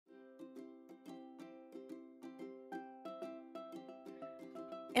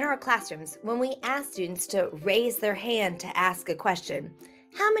In our classrooms, when we ask students to raise their hand to ask a question,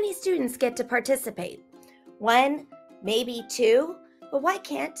 how many students get to participate? One, maybe two, but why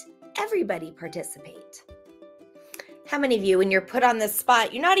can't everybody participate? How many of you, when you're put on the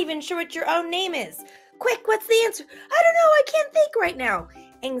spot, you're not even sure what your own name is? Quick, what's the answer? I don't know, I can't think right now.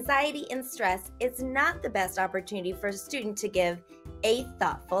 Anxiety and stress is not the best opportunity for a student to give a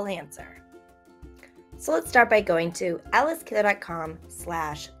thoughtful answer. So let's start by going to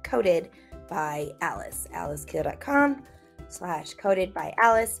alicekeeler.com/coded by Alice. alicekeeler.com/coded by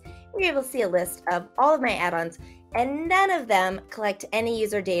Alice. You're able to see a list of all of my add-ons, and none of them collect any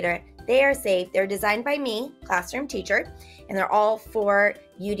user data. They are safe. They're designed by me, classroom teacher, and they're all for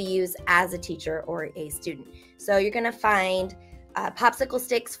you to use as a teacher or a student. So you're going to find Popsicle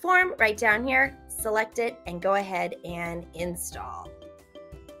Sticks form right down here. Select it and go ahead and install.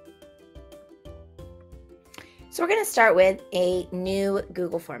 So we're going to start with a new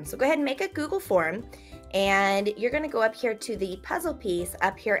Google form. So go ahead and make a Google form, and you're going to go up here to the puzzle piece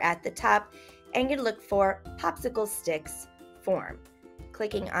up here at the top, and you're going to look for Popsicle Sticks form.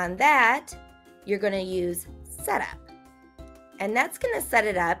 Clicking on that, you're going to use Setup, and that's going to set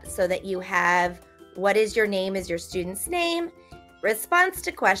it up so that you have what is your name is your student's name, response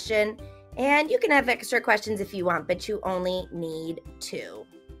to question, and you can have extra questions if you want, but you only need 2.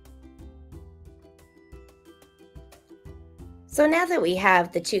 So now that we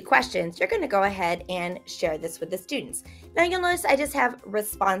have the 2 questions, you're going to go ahead and share this with the students. Now you'll notice I just have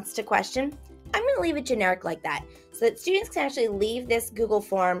response to question. I'm going to leave it generic like that so that students can actually leave this Google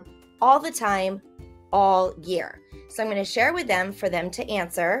form all the time, all year. So I'm going to share with them for them to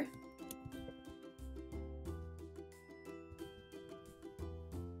answer.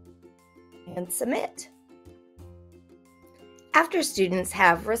 And submit. After students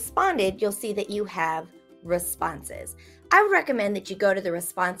have responded, you'll see that you have responses. I would recommend that you go to the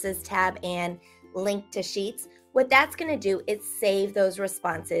responses tab and link to Sheets. What that's going to do is save those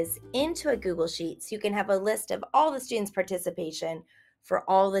responses into a Google Sheet so you can have a list of all the students' participation for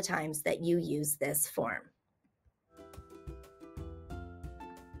all the times that you use this form.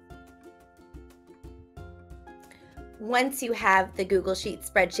 Once you have the Google Sheet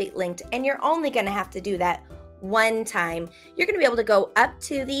spreadsheet linked, and you're only going to have to do that one time, you're going to be able to go up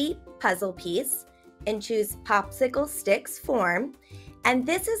to the puzzle piece and choose Popsicle Sticks form, and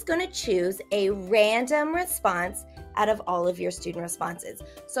this is going to choose a random response out of all of your student responses.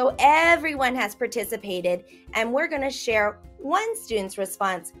 So everyone has participated, and we're going to share one student's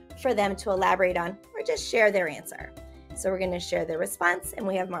response for them to elaborate on or just share their answer. So we're going to share their response, and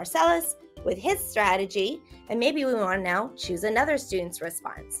we have Marcellus with his strategy, and maybe we want to now choose another student's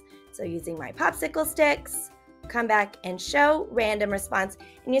response. So using my Popsicle Sticks, come back and show random response,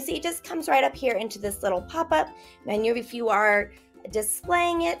 and you see it just comes right up here into this little pop-up. And if you are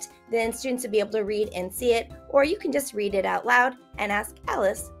displaying it, then students will be able to read and see it, or you can just read it out loud and ask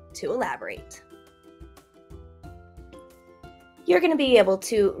Alice to elaborate. You're going to be able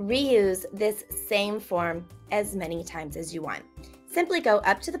to reuse this same form as many times as you want. Simply go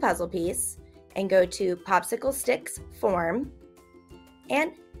up to the puzzle piece and go to Popsicle Sticks form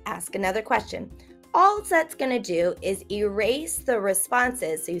and ask another question. All that's going to do is erase the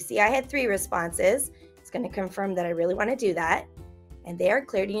responses. So you see I had 3 responses. It's going to confirm that I really want to do that. And they are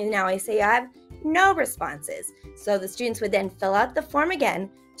cleared. And now I say I have no responses. So the students would then fill out the form again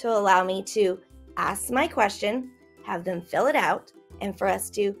to allow me to ask my question, have them fill it out, and for us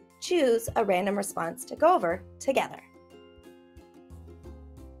to choose a random response to go over together.